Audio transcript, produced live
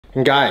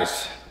And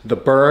guys, The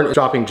Burn is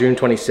dropping June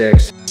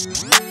 26th.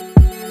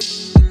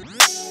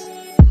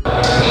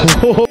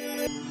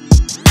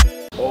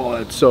 Oh,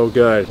 it's so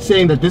good.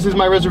 Saying that this is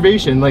my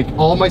reservation, like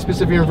all my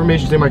specific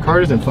information saying my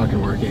card isn't fucking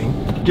working.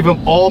 Give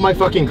them all my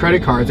fucking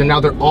credit cards and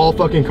now they're all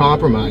fucking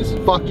compromised.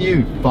 Fuck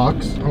you,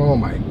 fucks. Oh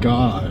my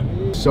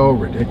God. So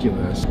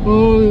ridiculous.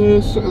 Oh,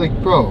 it's like,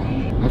 bro,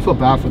 I feel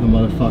bad for the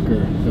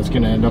motherfucker that's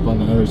gonna end up on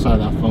the other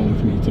side of that phone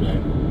with me today.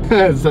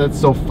 That's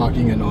so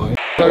fucking annoying.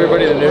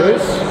 Everybody, the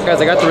news. Guys,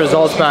 I got the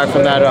results back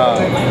from that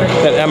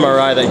that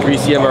MRI, that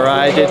greasy MRI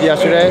I did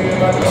yesterday.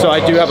 So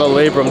I do have a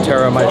labrum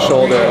tear on my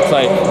shoulder. It's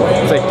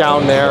like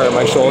down there on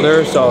my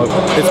shoulder. So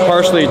it's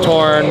partially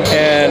torn.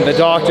 And the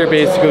doctor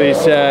basically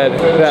said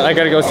that I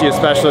gotta go see a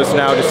specialist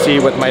now to see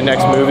what my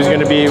next move is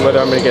gonna be, whether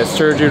I'm gonna get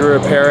surgery to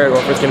repair it or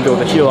if it's gonna be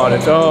able to heal on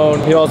its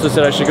own. He also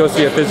said I should go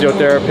see a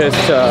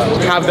physiotherapist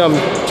to have them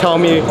tell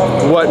me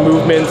what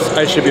movements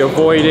I should be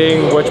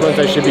avoiding, which ones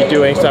I should be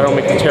doing so I don't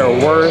make the tear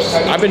worse.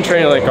 I've been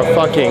training like a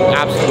fucking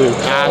absolute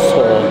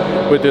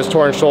asshole with this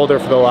torn shoulder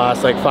for the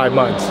last like 5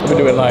 months. I've been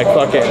doing like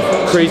fucking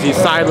crazy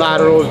side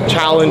lateral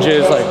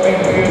challenges, like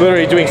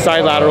literally doing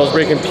side laterals,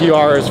 breaking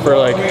PRs for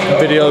like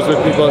videos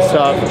with people and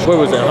stuff. What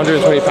was it,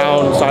 120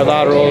 pound side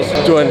laterals,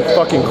 doing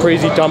fucking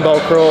crazy dumbbell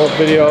curl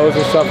videos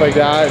and stuff like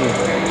that.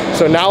 And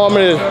so now I'm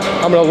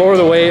gonna lower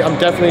the weight. I'm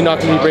definitely not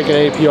gonna be breaking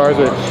any PRs,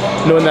 but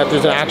knowing that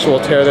there's an actual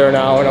tear there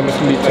now, and I'm just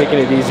gonna be taking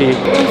it easy.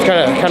 It's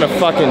kind of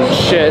fucking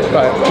shit,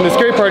 but and the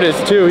scary part is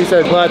too, he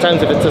said a lot of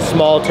times if it's a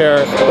small tear,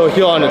 it'll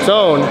heal on its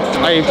own.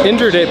 I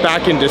injured it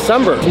back in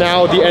December,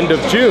 now the end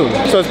of June.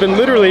 So it's been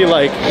literally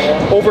like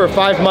over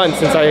 5 months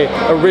since I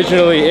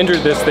originally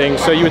injured this thing.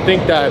 So you would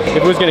think that if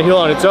it was gonna heal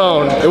on its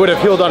own, it would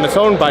have healed on its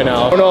own by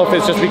now. I don't know if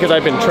it's just because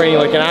I've been training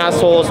like an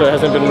asshole, so it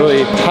hasn't been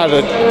really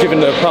given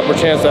the proper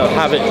chance to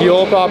have it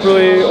heal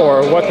properly,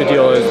 or what the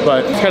deal is,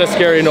 but it's kind of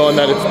scary knowing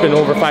that it's been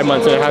over 5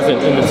 months and it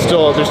hasn't, and there's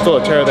still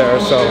a tear there.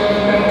 So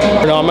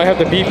you know, I might have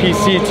to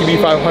BPC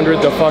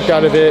TB500 the fuck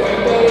out of it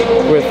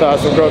with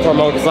some growth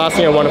hormone, because last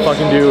thing I want to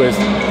fucking do is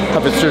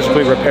have it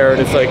surgically repaired.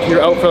 It's like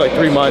you're out for like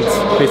 3 months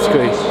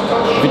basically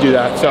if you do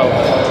that. So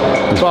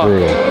fuck.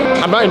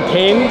 I'm not in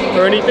pain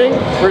or anything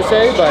per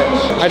se, but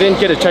I didn't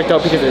get it checked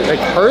out because it like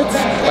hurts.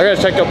 I got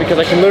it checked out because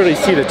I can literally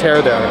see the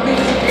tear there.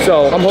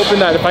 So I'm hoping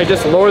that if I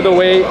just lower the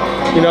weight,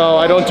 you know,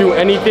 I don't do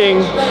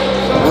anything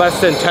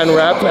less than 10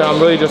 reps, and I'm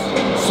really just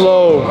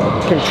slow,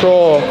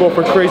 control, go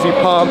for crazy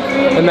pump,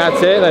 and that's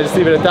it, and I just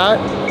leave it at that.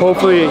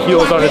 Hopefully it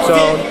heals on its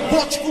own.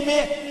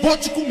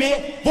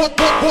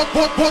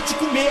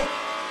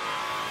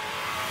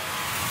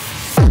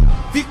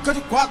 Fica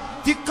de quatro,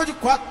 fica de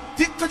quatro,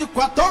 fica de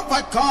quatro,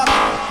 vai cara.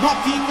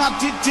 Novinha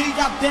de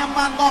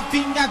diadema,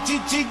 novinha de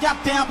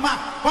diadema.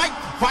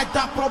 Vai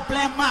dar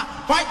problema,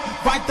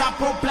 vai dar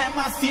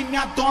problema se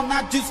minha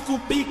dona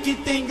descobrir que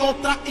tem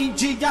outra em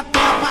diadema.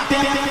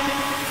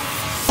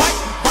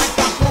 Vai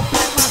dar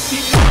problema se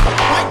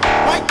vai.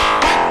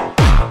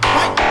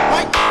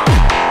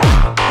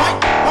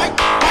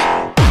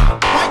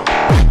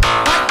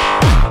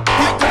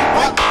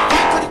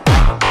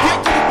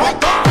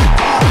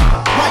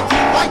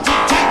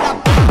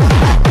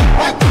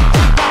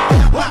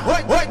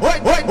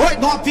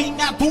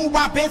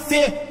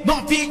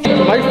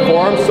 My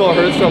forearm still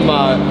hurts from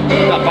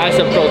that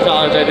bicep curl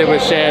challenge I did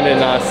with Shan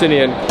and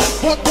Sinian.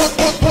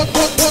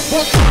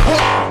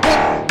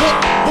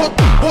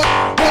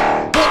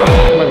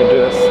 I'm not gonna do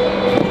this.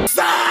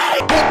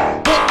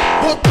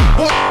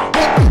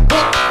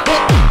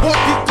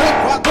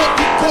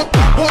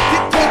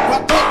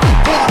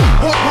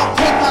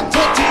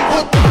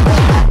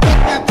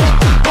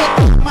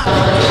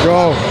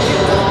 Go.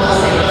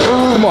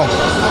 Come on.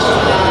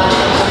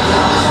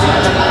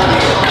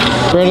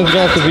 Brandon's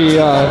gonna have to be the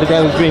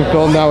guy that's being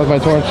filmed now with my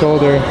torn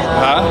shoulder.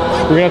 Huh?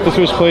 We're gonna have to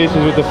switch places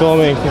with the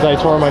filming because I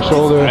tore my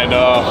shoulder. I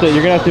know. So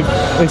you're gonna have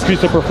to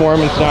increase the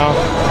performance now.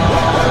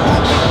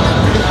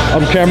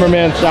 I'm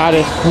cameraman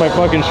status. My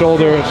fucking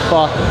shoulder is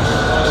fucked.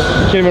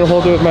 I can't even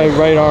hold it with my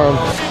right arm.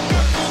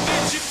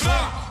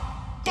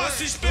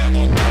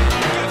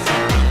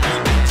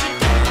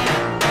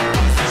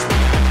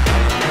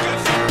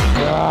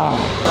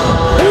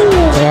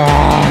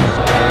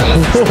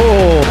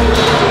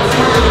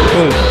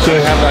 I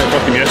had that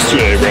fucking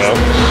yesterday, bro.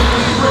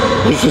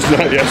 This is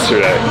not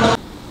yesterday.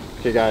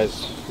 Okay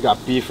guys, we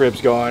got beef ribs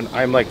going.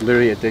 I'm like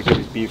literally addicted to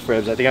these beef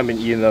ribs. I think I've been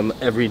eating them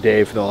every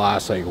day for the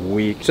last like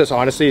week. Just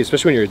honestly,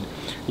 especially when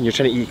you're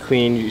trying to eat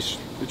clean,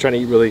 you're trying to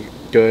eat really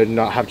good,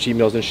 not have cheat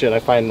meals and shit. I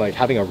find like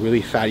having a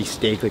really fatty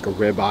steak like a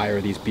ribeye or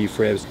these beef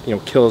ribs, you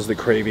know, kills the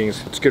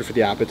cravings. It's good for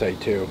the appetite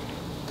too.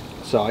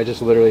 So I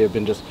just literally have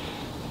been just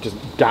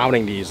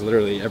downing these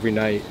literally every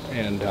night,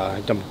 and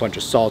I dumped a bunch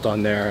of salt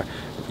on there.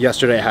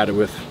 Yesterday I had it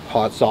with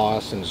hot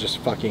sauce and it's just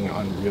fucking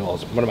unreal.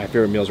 It's one of my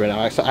favorite meals right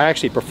now. I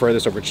actually prefer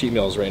this over cheat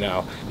meals right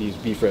now, these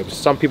beef ribs.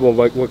 Some people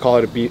would call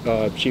it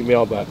a cheat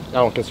meal, but I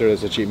don't consider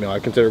this a cheat meal. I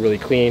consider it really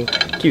clean,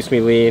 keeps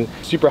me lean.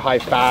 Super high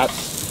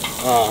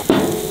fats are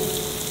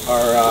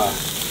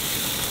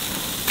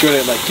good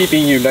at like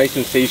keeping you nice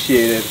and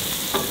satiated.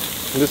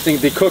 And this thing,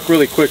 they cook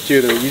really quick too.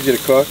 They're easy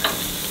to cook.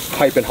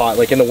 piping hot.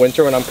 Like in the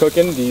winter when I'm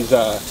cooking, these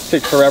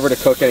take forever to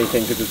cook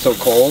anything because it's so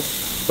cold.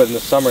 But in the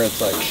summer,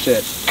 it's like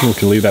shit. You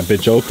can leave that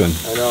bitch open.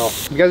 I know.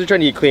 You guys are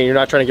trying to eat clean. You're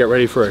not trying to get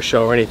ready for a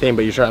show or anything,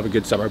 but you're trying to have a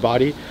good summer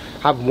body.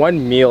 Have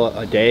one meal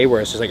a day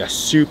where it's just like a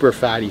super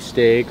fatty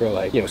steak or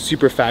like, you know,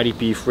 super fatty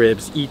beef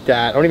ribs. Eat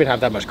that. I don't even have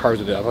that much carbs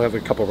with it. I'll have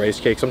a couple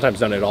rice cakes. Sometimes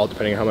none at all,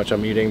 depending on how much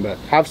I'm eating. But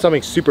have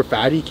something super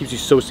fatty. Keeps you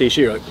so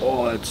satiated. You're like,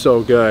 oh, it's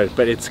so good.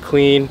 But it's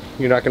clean.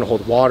 You're not going to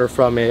hold water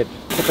from it.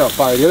 Catch on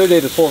fire. The other day,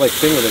 this whole like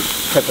thing with it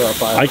catch on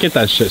fire. I get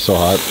that shit so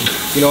hot.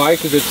 You know why?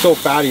 Because it's so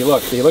fatty.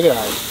 Look, see, look at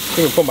that. I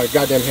can't even put my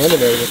goddamn hand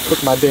in there. Just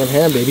cook my damn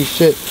hand, baby.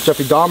 Shit.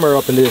 Jeffrey Dahmer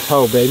up in this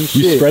hoe, baby.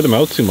 Shit. You spread them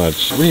out too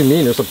much. What do you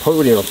mean? They're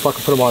supposed to, you know,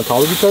 fucking put them on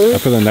top of each other? I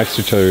put them next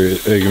to each other,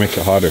 you make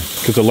it hotter.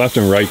 Because the left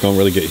and right don't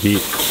really get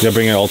heat. You gotta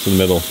bring it all to the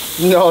middle.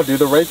 No, dude,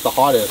 the right's the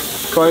hottest.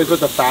 So always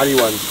with the fatty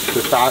ones, the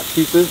fat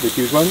pieces, the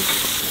huge ones.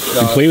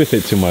 No. You play with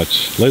it too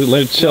much. Let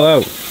it chill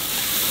out.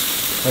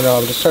 I know,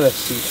 I'm just trying to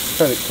see.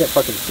 Can't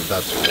fucking see.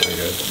 That's really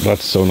good.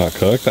 That's so not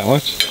cooked that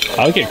much.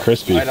 I like it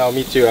crispy. I know,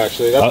 me too,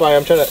 actually. That's why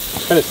I'm trying to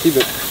see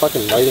the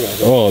fucking lighting.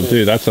 Oh,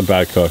 dude, that's a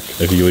bad cook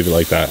if you leave it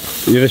like that.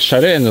 You just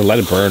shut it and then let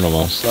it burn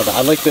almost. No,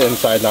 I like the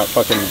inside, not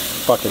fucking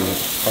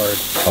hard.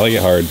 I like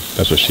it hard.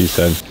 That's what she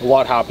said. A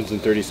lot happens in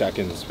 30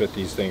 seconds with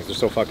these things. They're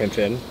so fucking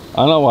thin. I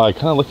don't know why.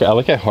 I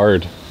like it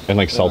hard and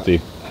like salty,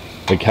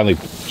 like kind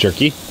of like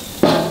jerky.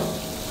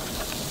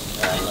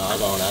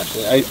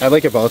 I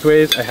like it both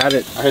ways. I had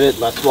it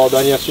less well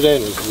done yesterday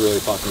and it was really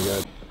fucking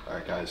good.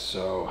 Alright guys,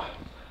 so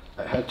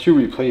I had to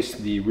replace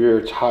the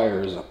rear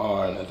tires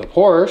on the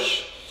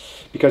Porsche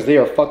because they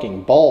are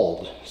fucking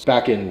bald.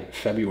 Back in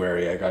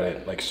February, I got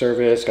it like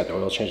serviced, got the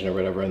oil changed or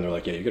whatever, and they're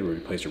like, yeah, you gotta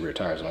replace your rear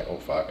tires. I'm like, oh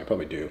fuck, I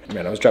probably do.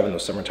 Man, I was driving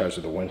those summer tires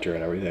through the winter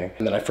and everything.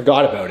 And then I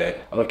forgot about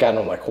it. I look at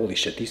them, I'm like, holy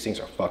shit, these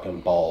things are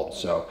fucking bald.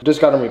 So I just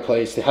got them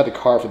replaced. They had the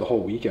car for the whole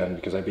weekend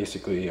because I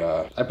basically,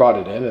 I brought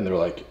it in and they're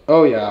like,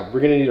 oh yeah, we're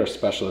gonna need our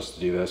specialist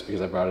to do this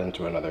because I brought it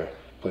into another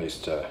place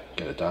to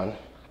get it done.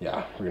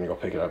 Yeah, we're gonna go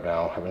pick it up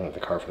now. Have it in the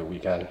car for the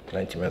weekend.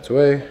 19 minutes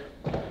away.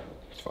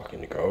 Let's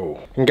fucking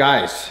go. And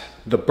guys,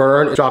 the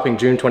Burn is dropping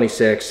June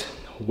 26th.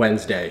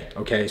 Wednesday,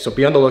 okay? So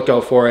be on the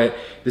lookout for it.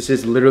 This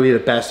is literally the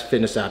best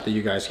fitness app that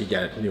you guys can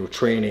get. You know,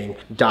 training,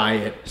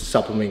 diet,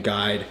 supplement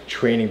guide,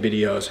 training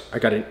videos. I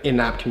got an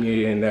in-app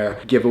community in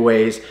there,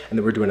 giveaways, and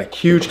then we're doing a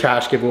huge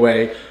cash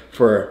giveaway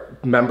for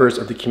members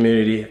of the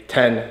community,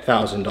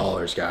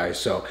 $10,000, guys.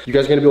 So you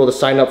guys are gonna be able to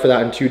sign up for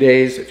that in 2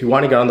 days. If you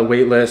wanna get on the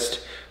wait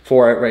list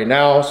for it right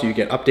now, so you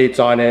get updates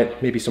on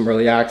it, maybe some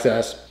early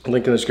access,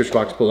 link in the description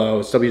box below.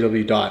 It's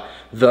www.the-burn.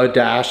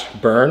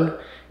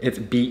 It's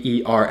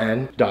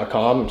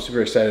BERN.com. I'm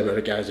super excited about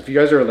it, guys. If you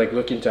guys are like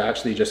looking to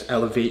actually just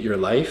elevate your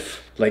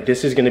life, like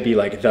this is gonna be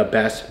like the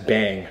best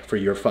bang for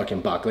your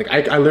fucking buck. Like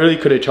I literally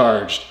could have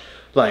charged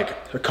like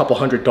a couple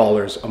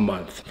 $100 a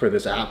month for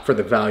this app for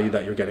the value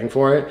that you're getting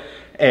for it.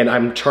 And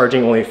I'm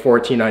charging only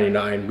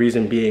 $14.99.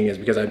 Reason being is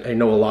because I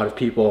know a lot of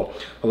people,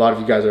 a lot of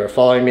you guys that are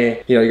following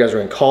me, you know, you guys are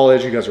in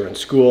college, you guys are in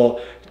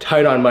school,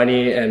 tight on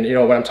money, and you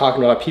know, when I'm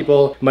talking about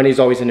people, money is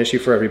always an issue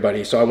for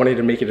everybody. So I wanted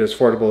to make it as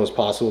affordable as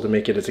possible, to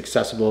make it as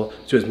accessible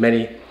to as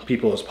many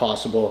people as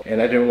possible.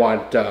 And I didn't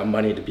want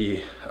money to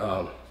be,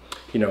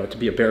 you know, to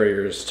be a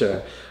barrier as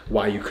to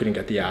why you couldn't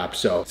get the app.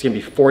 So it's gonna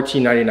be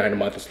 $14.99 a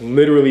month. It's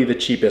literally the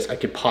cheapest I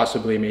could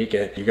possibly make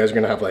it. You guys are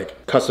gonna have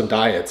like custom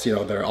diets, you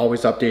know, they're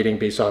always updating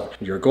based off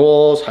your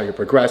goals, how you're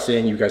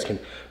progressing. You guys can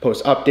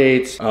post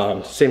updates.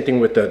 Same thing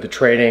with the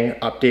training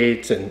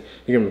updates, and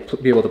you're gonna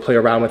be able to play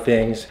around with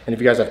things. And if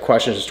you guys have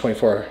questions, there's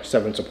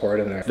 24/7 support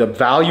in there. The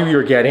value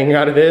you're getting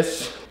out of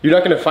this, you're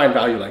not gonna find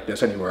value like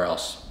this anywhere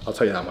else. I'll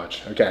tell you that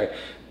much, okay?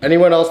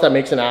 Anyone else that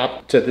makes an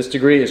app to this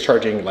degree is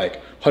charging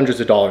like hundreds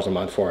of dollars a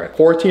month for it.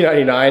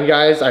 $14.99,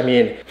 guys, I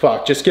mean,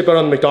 fuck, just skip out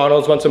on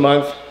McDonald's once a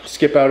month,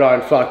 skip out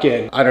on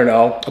fucking, I don't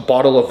know, a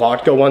bottle of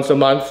vodka once a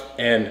month,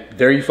 and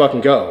there you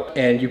fucking go.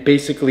 And you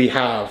basically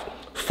have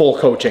full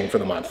coaching for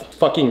the month.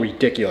 Fucking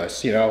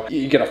ridiculous, you know?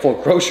 You get a full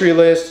grocery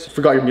list.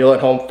 Forgot your meal at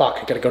home. Fuck,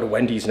 I gotta go to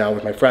Wendy's now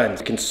with my friends.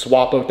 You can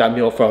swap out that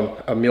meal from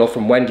a meal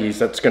from Wendy's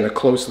that's gonna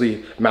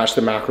closely match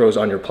the macros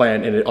on your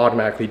plan, and it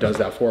automatically does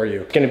that for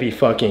you. It's gonna be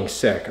fucking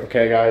sick,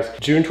 okay guys?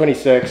 June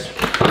 26th.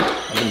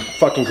 I've been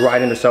fucking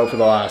grinding this out for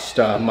the last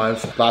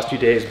month. Last few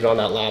days, been on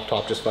that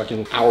laptop, just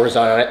fucking hours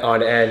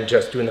on end,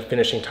 just doing the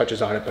finishing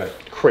touches on it, but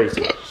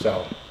crazy.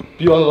 So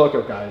be on the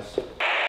lookout, guys.